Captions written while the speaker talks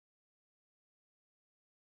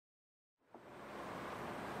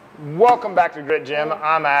Welcome back to Grit Gym.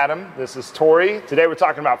 I'm Adam. This is Tori. Today we're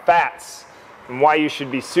talking about fats and why you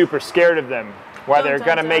should be super scared of them. Why they're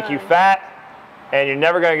going to make you fat, and you're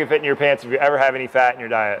never going to get fit in your pants if you ever have any fat in your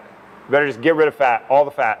diet. You better just get rid of fat, all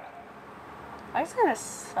the fat. That's gonna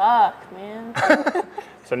suck, man.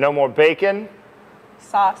 So no more bacon.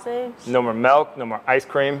 Sausage. No more milk. No more ice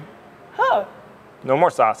cream. Oh. No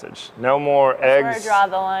more sausage. No more eggs. That's where I draw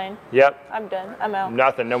the line. Yep. I'm done. I'm out.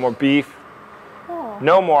 Nothing. No more beef. Oh.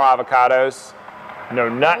 No more avocados. No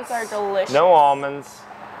nuts. Those are delicious. No almonds.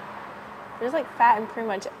 There's like fat in pretty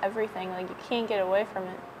much everything. Like you can't get away from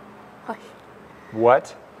it.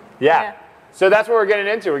 What? Yeah. So that's what we're getting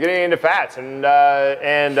into. We're getting into fats, and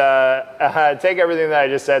take everything that I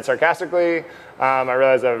just said sarcastically. I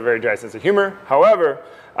realize I have a very dry sense of humor. However,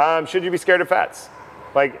 should you be scared of fats?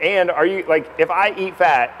 Like, and are you like, if I eat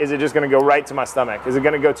fat, is it just going to go right to my stomach? Is it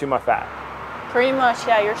going to go to my fat? Pretty much,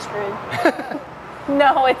 yeah. You're screwed.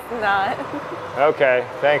 No, it's not. Okay.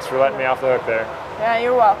 Thanks for letting me off the hook there. Yeah,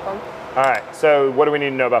 you're welcome. All right. So, what do we need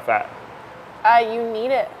to know about fat? You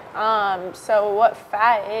need it. So what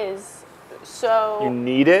fat is? So you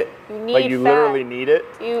need it? You need like you fat. Literally need it?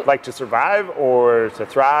 Like to survive or to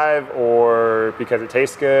thrive or because it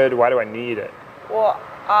tastes good? Why do I need it? Well,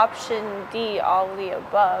 option D, all of the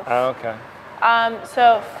above. Oh, okay.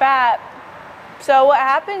 So fat. So what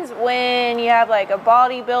happens when you have like a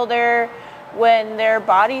bodybuilder, when their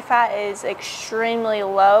body fat is extremely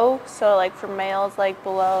low? So like for males, like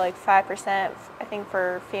below like 5%. I think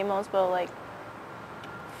for females, below like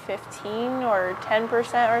 15 or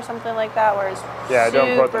 10% or something like that, whereas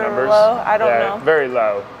don't quote the numbers. Low. I don't know. Very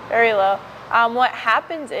low. Very low. What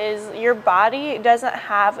happens is your body doesn't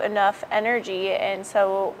have enough energy, and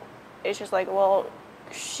so it's just like, well,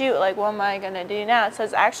 shoot, like what am I gonna do now? So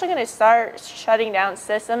it's actually gonna start shutting down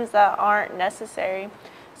systems that aren't necessary.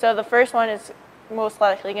 So the first one is most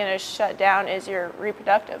likely gonna shut down is your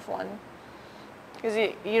reproductive one, because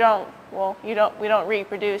we don't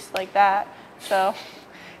reproduce like that. So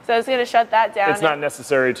it's going to shut that down. It's not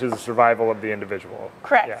necessary to the survival of the individual.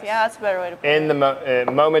 Correct. Yes. Yeah, that's a better way to put it. In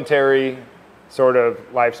the momentary sort of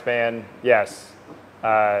lifespan, yes.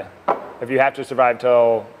 If you have to survive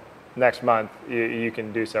till next month, you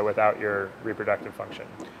can do so without your reproductive function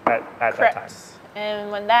at that time.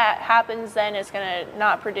 And when that happens, then it's going to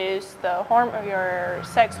not produce your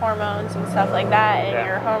sex hormones and stuff like that, and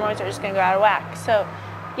your hormones are just going to go out of whack. So,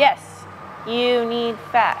 yes, you need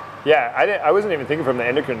fat. Yeah, I wasn't even thinking from the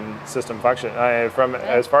endocrine system function.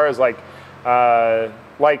 As far as like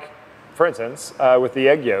for instance, with the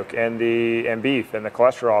egg yolk and beef and the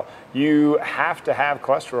cholesterol, you have to have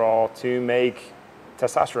cholesterol to make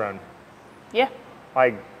testosterone. Yeah.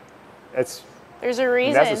 Like, there's a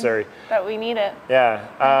reason necessary that we need it.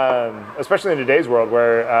 Yeah, especially in today's world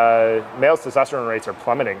where males' testosterone rates are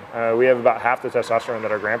plummeting. We have about half the testosterone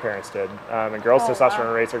that our grandparents did, and girls'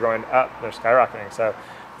 testosterone rates are going up. They're skyrocketing. So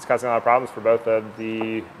it's causing a lot of problems for both of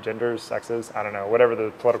the genders, sexes, I don't know, whatever the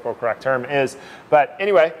political correct term is. But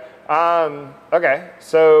anyway, okay,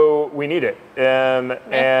 so we need it.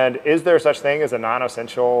 And is there such thing as a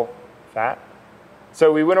non-essential fat?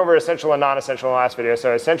 So we went over essential and non-essential in the last video.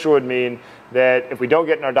 So essential would mean that if we don't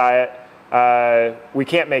get in our diet, we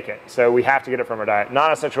can't make it. So we have to get it from our diet.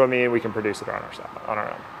 Non-essential would mean we can produce it on our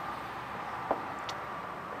own.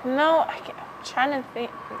 No, I'm trying to think.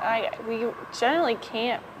 We generally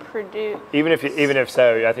can't produce. Even if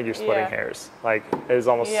so, I think you're splitting hairs. Like, it is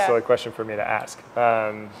almost a silly question for me to ask.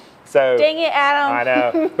 So dang it, Adam. I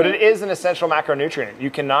know, but it is an essential macronutrient. You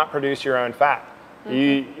cannot produce your own fat.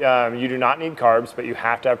 Mm-hmm. You do not need carbs, but you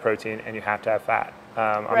have to have protein and you have to have fat.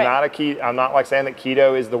 I'm not like saying that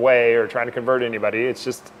keto is the way or trying to convert anybody. It's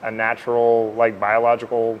just a natural, like,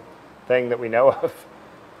 biological thing that we know of.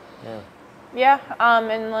 Yeah,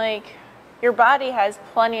 and like your body has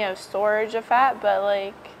plenty of storage of fat, but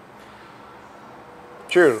like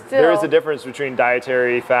true, there is a difference between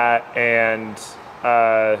dietary fat and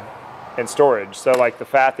storage. So like the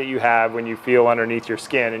fat that you have when you feel underneath your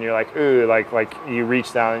skin and you're like, ooh, like you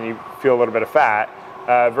reach down and you feel a little bit of fat,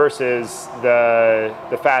 versus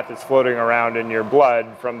the fat that's floating around in your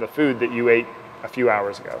blood from the food that you ate a few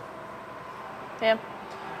hours ago. Yeah.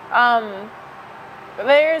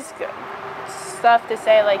 There's stuff to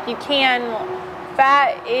say, like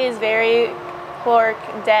fat is very caloric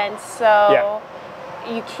dense, so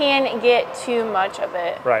you can get too much of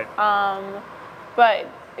it. Right. But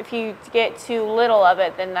if you get too little of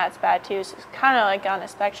it, then that's bad too. So it's kind of like on a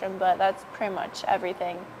spectrum, but that's pretty much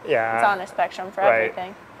everything. Yeah. It's on a spectrum for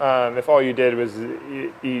everything. If all you did was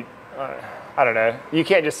eat I don't know. You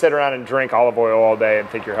can't just sit around and drink olive oil all day and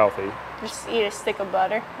think you're healthy. Just eat a stick of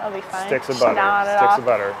butter. That'll be fine. Sticks of butter. Sticks of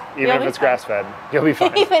butter. Even if it's grass fed, you'll be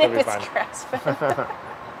fine. Even if it's grass fed.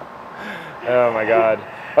 Oh my God.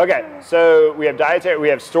 Okay, so we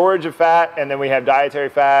have storage of fat, and then we have dietary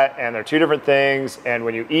fat, and they're two different things. And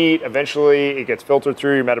when you eat, eventually it gets filtered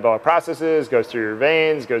through your metabolic processes, goes through your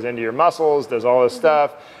veins, goes into your muscles, does all this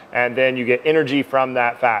stuff, and then you get energy from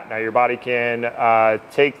that fat. Now your body can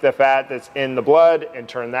take the fat that's in the blood and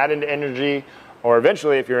turn that into energy, or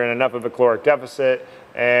eventually, if you're in enough of a caloric deficit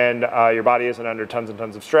and your body isn't under tons and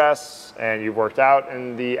tons of stress and you've worked out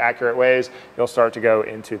in the accurate ways, you'll start to go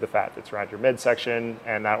into the fat that's around your midsection,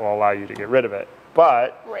 and that will allow you to get rid of it.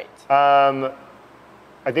 But I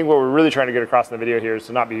think what we're really trying to get across in the video here is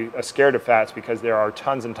to not be scared of fats, because there are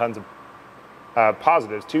tons and tons of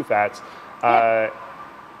positives to fats,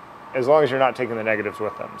 as long as you're not taking the negatives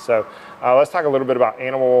with them. So let's talk a little bit about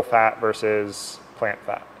animal fat versus plant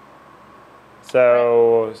fat.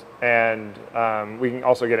 So, and we can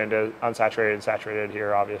also get into unsaturated and saturated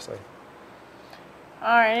here, obviously.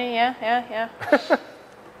 Alrighty, yeah.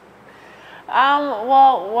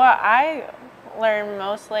 Well, what I learned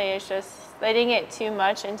mostly is just they didn't get too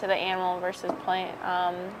much into the animal versus plant.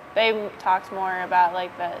 They talked more about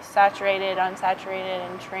like the saturated, unsaturated,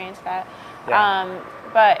 and trans fat. Yeah.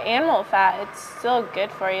 But animal fat, it's still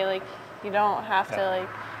good for you. Like, you don't have to like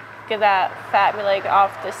get that fat be like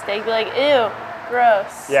off the steak, be like, ew,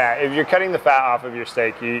 gross. Yeah, if you're cutting the fat off of your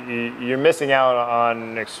steak, you're missing out on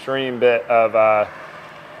an extreme bit of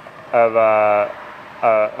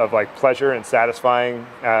like pleasure and satisfying,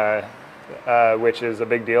 which is a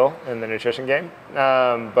big deal in the nutrition game.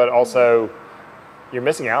 But also, you're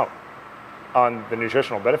missing out on the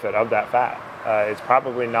nutritional benefit of that fat. It's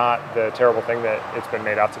probably not the terrible thing that it's been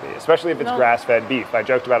made out to be, especially if it's grass-fed beef. I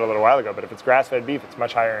joked about it a little while ago, but if it's grass-fed beef, it's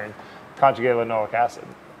much higher in conjugated linoleic acid.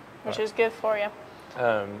 Which is good for you.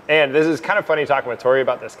 And this is kind of funny talking with Tori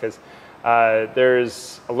about this, because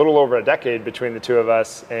there's a little over a decade between the two of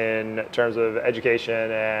us in terms of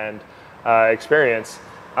education and experience.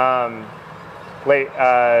 Late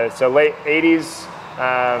 80s,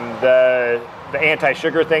 the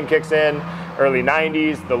anti-sugar thing kicks in. Early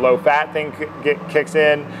 90s, the low-fat thing kicks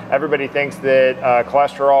in. Everybody thinks that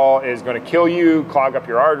cholesterol is going to kill you, clog up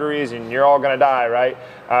your arteries, and you're all going to die, right?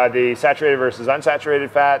 The saturated versus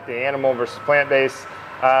unsaturated fat, the animal versus plant-based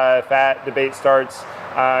fat debate starts.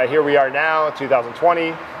 Here we are now,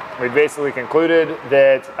 2020. We've basically concluded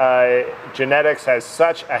that genetics has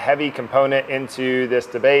such a heavy component into this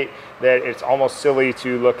debate that it's almost silly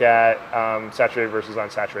to look at saturated versus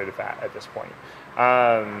unsaturated fat at this point.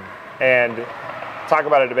 And talk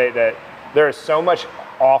about a debate that there is so much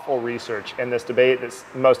awful research in this debate that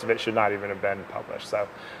most of it should not even have been published. So,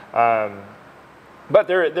 but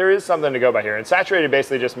there is something to go by here. And saturated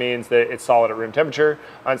basically just means that it's solid at room temperature.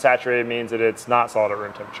 Unsaturated means that it's not solid at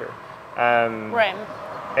room temperature. Right.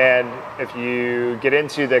 And if you get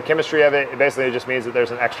into the chemistry of it, it basically just means that there's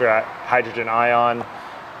an extra hydrogen ion,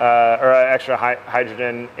 or an extra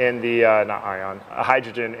hydrogen in the, not ion, a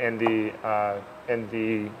hydrogen in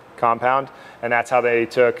the compound. And that's how they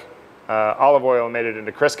took olive oil and made it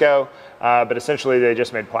into Crisco, but essentially they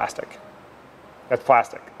just made plastic. That's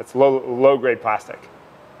plastic. That's low grade plastic.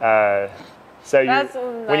 So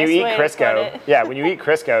when you eat Crisco, when you eat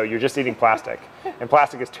Crisco, you're just eating plastic, and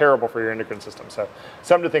plastic is terrible for your endocrine system. So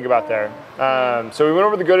something to think about there. So we went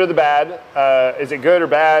over the good or the bad. Is it good or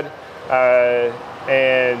bad?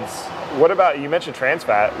 And what about, you mentioned trans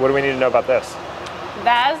fat. What do we need to know about this?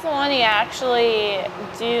 That is the one you actually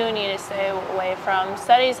do need to stay away from.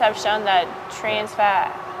 Studies have shown that trans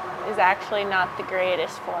fat is actually not the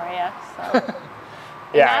greatest for you. So.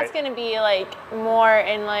 And that's going to be like more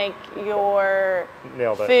in like your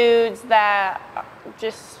foods that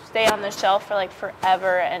just stay on the shelf for like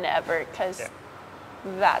forever and ever, because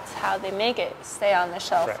that's how they make it, stay on the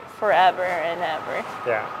shelf forever and ever.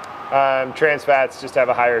 Yeah. Trans fats just have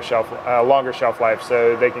a higher longer shelf life,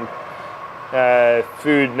 so they can,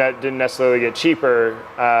 food didn't necessarily get cheaper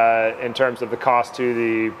in terms of the cost to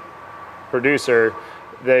the producer.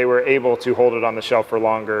 They were able to hold it on the shelf for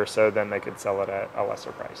longer, so then they could sell it at a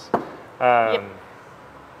lesser price.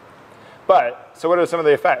 But, so what are some of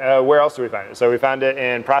the effects? Where else do we find it? So we found it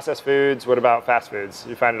in processed foods. What about fast foods?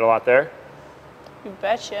 You find it a lot there? You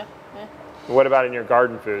betcha. Yeah. What about in your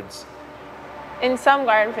garden foods? In some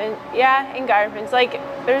garden foods, in garden foods. Like,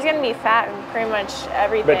 there's going to be fat in pretty much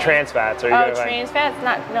everything. But trans fats, are you going to trans fats?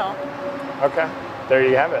 No. Okay, there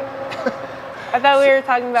you have it. I thought we were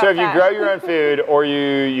talking about So if you grow your own food or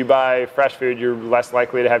you buy fresh food, you're less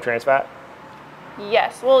likely to have trans fat?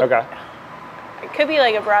 Yes. Well, it could be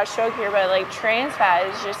like a broad stroke here, but like trans fat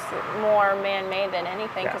is just more man-made than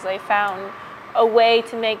anything because they found a way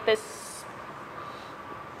to make this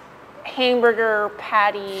hamburger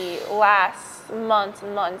patty last months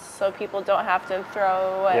and months so people don't have to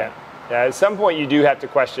throw away. Yeah, at some point you do have to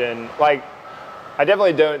question, like, I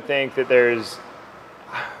definitely don't think that there's,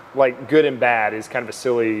 like, good and bad is kind of a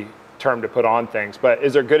silly term to put on things, but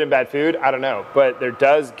is there good and bad food? I don't know, but there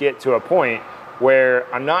does get to a point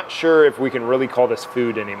where I'm not sure if we can really call this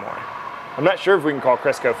food anymore. I'm not sure if we can call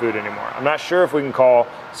Crisco food anymore. I'm not sure if we can call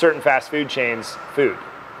certain fast food chains food.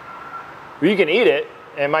 You can eat it,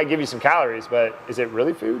 and it might give you some calories, but is it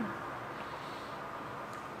really food?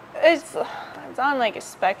 It's on like a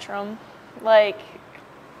spectrum. Like,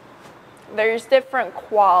 there's different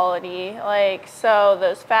quality. Like, so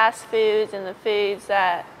those fast foods and the foods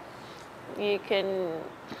that you can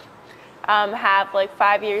have like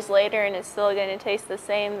 5 years later and it's still going to taste the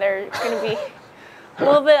same, they're going to be a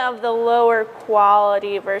little bit of the lower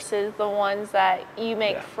quality versus the ones that you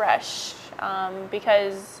make fresh.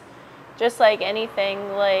 Because just like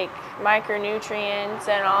anything, like micronutrients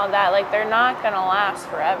and all that, like they're not going to last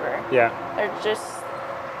forever. They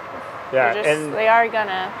are going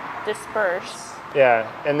to disperse. Yeah,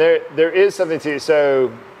 and there is something to,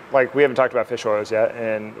 so like we haven't talked about fish oils yet,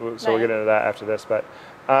 and so we'll get into that after this, but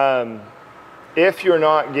if you're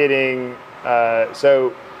not getting,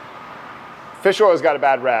 so fish oils got a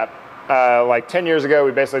bad rap. Like 10 years ago,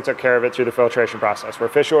 we basically took care of it through the filtration process, where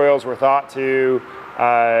fish oils were thought to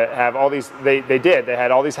have all these, they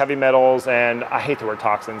had all these heavy metals, and I hate the word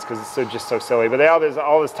toxins because it's just so silly, but they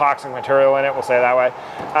all this toxic material in it, we'll say it that way.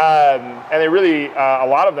 And they really, a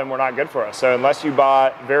lot of them were not good for us. So unless you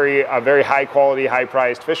bought a very high quality, high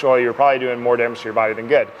priced fish oil, you're probably doing more damage to your body than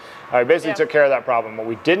good. We basically took care of that problem. What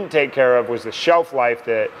we didn't take care of was the shelf life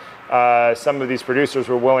that some of these producers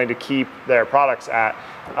were willing to keep their products at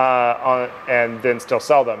and then still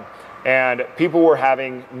sell them. And people were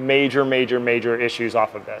having major issues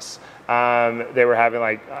off of this. They were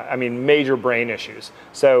having major brain issues.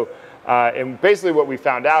 So, and basically what we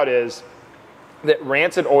found out is that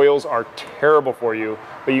rancid oils are terrible for you,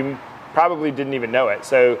 but you probably didn't even know it.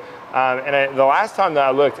 So, the last time that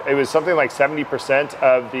I looked, it was something like 70%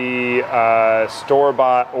 of the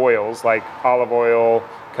store-bought oils, like olive oil,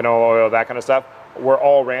 canola oil, that kind of stuff, were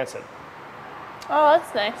all rancid. Oh,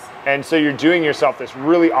 that's nice. And so you're doing yourself this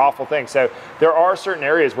really awful thing. So there are certain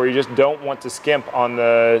areas where you just don't want to skimp on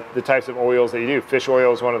the types of oils that you do. Fish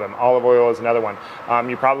oil is one of them. Olive oil is another one.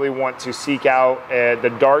 You probably want to seek out the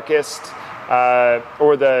darkest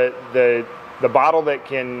or the bottle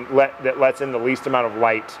that lets in the least amount of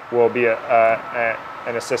light will be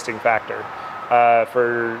an assisting factor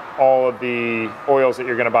for all of the oils that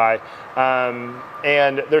you're going to buy.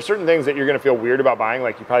 And there's certain things that you're going to feel weird about buying,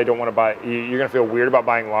 like you probably don't want to buy, you're going to feel weird about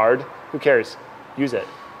buying lard. Who cares? Use it.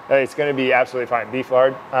 It's going to be absolutely fine. Beef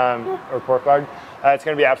lard or pork lard, it's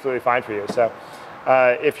going to be absolutely fine for you. So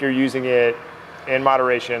if you're using it in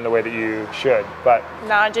moderation the way that you should, but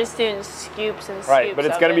not just doing scoops and scoops. Right, but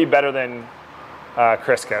it's going to be better than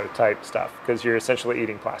Crisco type stuff because you're essentially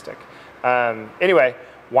eating plastic. Anyway,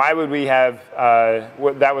 why would we have,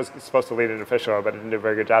 that was supposed to lead into fish oil, but it didn't do a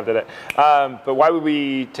very good job, did it? But why would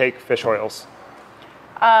we take fish oils?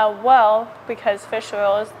 Well, because fish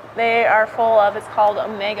oils, they are full of, it's called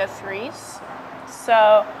omega-3s.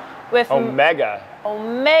 So with Omega,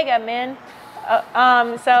 man.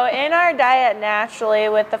 So in our diet naturally,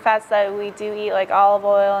 with the fats that we do eat, like olive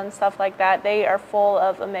oil and stuff like that, they are full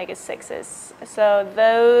of omega-6s. So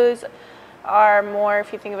those are more,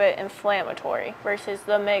 if you think of it, inflammatory, versus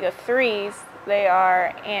the omega-3s, they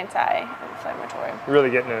are anti-inflammatory. You're really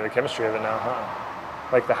getting into the chemistry of it now,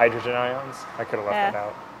 huh? Like the hydrogen ions? I could have left that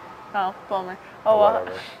out. Oh, bummer. Oh, well.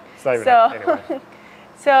 Whatever. It's not even anyway.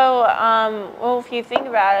 So, well, if you think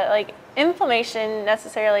about it, like, inflammation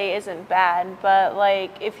necessarily isn't bad, but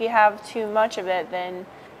like if you have too much of it, then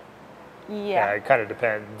yeah, it kind of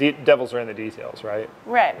depends. Devils are in the details, right?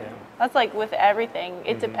 Right. Yeah. That's like with everything.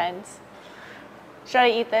 It depends. Should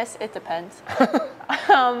I eat this? It depends.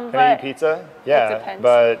 Can I eat pizza? Yeah. It depends.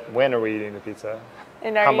 But when are we eating the pizza?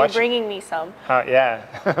 And are you bringing me some?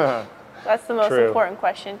 Yeah. That's the most important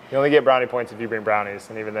question. You only get brownie points if you bring brownies,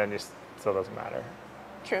 and even then, it still doesn't matter.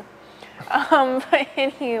 True. But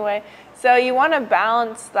anyway, so you want to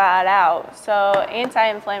balance that out. So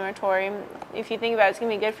anti-inflammatory, if you think about it, it's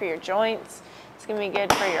going to be good for your joints. It's going to be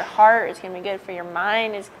good for your heart. It's going to be good for your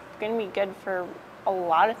mind. It's going to be good for a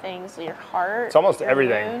lot of things. Your heart. It's almost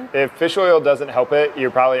everything. If fish oil doesn't help it,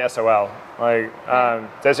 you're probably SOL. Like,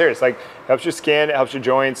 that's serious. Like, helps your skin, it helps your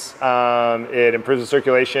joints. It improves the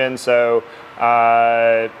circulation. So,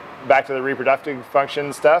 back to the reproductive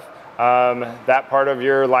function stuff. That part of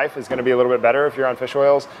your life is going to be a little bit better if you're on fish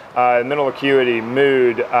oils. Mental acuity,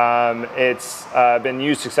 mood, it's been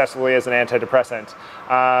used successfully as an antidepressant.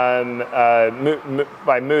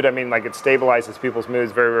 By mood, I mean like it stabilizes people's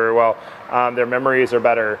moods very, very well. Their memories are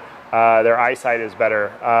better. Their eyesight is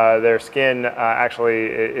better. Their skin, actually,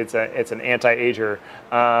 it's an anti-ager.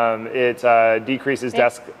 It decreases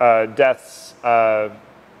deaths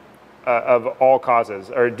of all causes,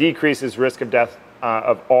 or decreases risk of death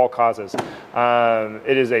of all causes.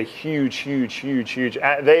 It is a huge.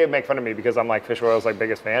 They make fun of me because I'm like fish oil's like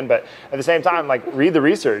biggest fan, but at the same time, like read the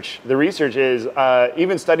research. The research is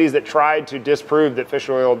even studies that tried to disprove that fish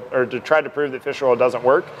oil, or to try to prove that fish oil doesn't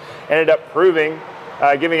work, ended up proving.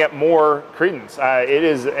 Giving it more credence. It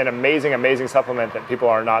is an amazing supplement that people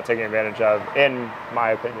are not taking advantage of, in my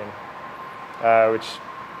opinion, which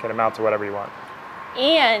can amount to whatever you want.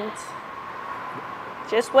 And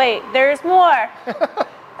just wait, there's more. It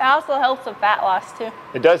also helps with fat loss too.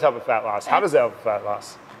 It does help with fat loss. How does it help with fat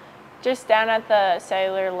loss? Just down at the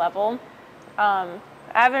cellular level. I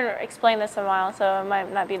haven't explained this in a while, so it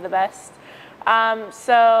might not be the best.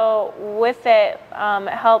 So with it, it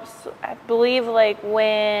helps, I believe, like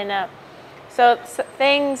when, so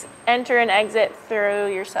things enter and exit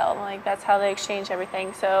through your cell, like that's how they exchange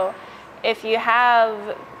everything. So if your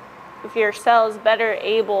cell is better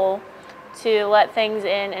able to let things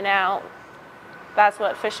in and out, that's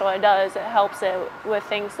what fish oil does. It helps it with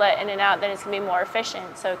things let in and out, then it's gonna be more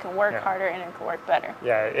efficient, so it can work harder and it can work better.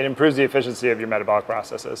 Yeah, it improves the efficiency of your metabolic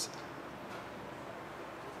processes.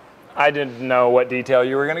 I didn't know what detail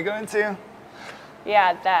you were going to go into.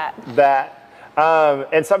 Yeah, that.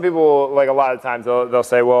 And some people, like a lot of times, they'll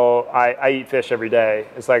say, well, I eat fish every day.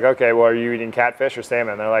 It's like, okay, well, are you eating catfish or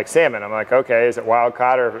salmon? They're like, salmon. I'm like, okay, is it wild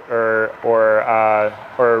caught or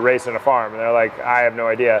raised on a farm? And they're like, I have no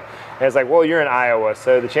idea. And it's like, well, you're in Iowa,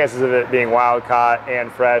 so the chances of it being wild caught and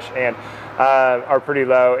fresh and are pretty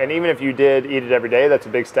low. And even if you did eat it every day, that's a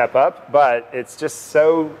big step up. But it's just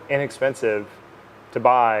so inexpensive to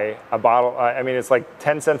buy a bottle. I mean, it's like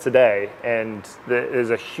 10 cents a day, and there's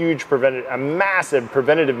a massive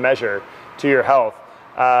preventative measure to your health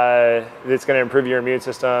that's going to improve your immune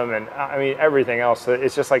system, and I mean everything else.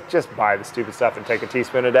 It's just like, just buy the stupid stuff and take a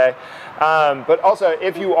teaspoon a day. But also,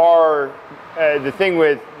 if you are, the thing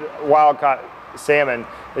with wild caught salmon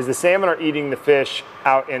is the salmon are eating the fish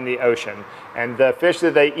out in the ocean, and the fish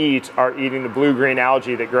that they eat are eating the blue-green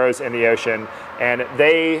algae that grows in the ocean, and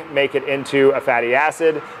they make it into a fatty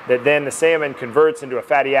acid that then the salmon converts into a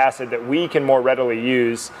fatty acid that we can more readily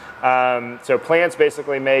use. So plants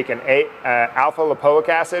basically make an alpha lipoic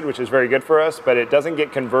acid, which is very good for us, but it doesn't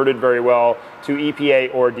get converted very well to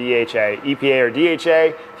EPA or DHA. EPA or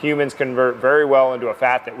DHA, humans convert very well into a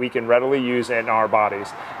fat that we can readily use in our bodies.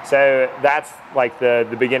 So that's like the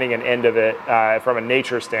beginning and end of it from a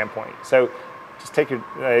nature standpoint. So just take your,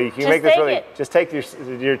 you can make this really, just take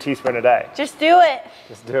your teaspoon a day. Just do it.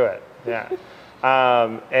 Just do it, yeah.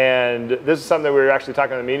 And this is something we were actually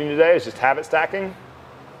talking in the meeting today, is just habit stacking.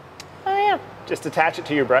 Oh yeah. Just attach it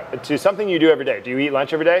to something you do every day. Do you eat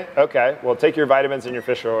lunch every day? Okay, well take your vitamins and your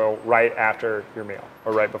fish oil right after your meal,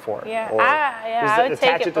 or right before. Yeah, or I would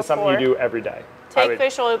attach take it to something you do every day. Take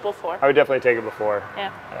fish oil before. I would definitely take it before.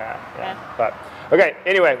 Yeah. But okay,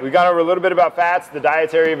 anyway, we got over a little bit about fats, the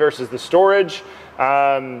dietary versus the storage.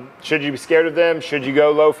 Should you be scared of them? Should you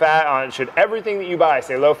go low fat on it? Should everything that you buy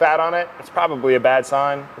say low fat on it? It's probably a bad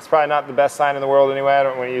sign. It's probably not the best sign in the world anyway. I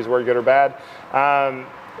don't want to use the word good or bad.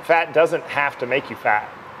 Fat doesn't have to make you fat,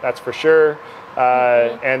 that's for sure.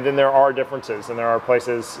 And then there are differences, and there are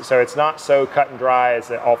places, so it's not so cut and dry as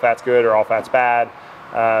that all fat's good or all fat's bad.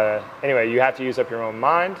 Anyway, you have to use up your own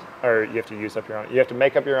mind, or you have to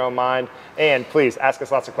make up your own mind, and please ask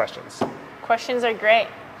us lots of questions. Questions are great.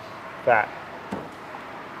 Fat.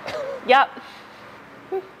 Yep.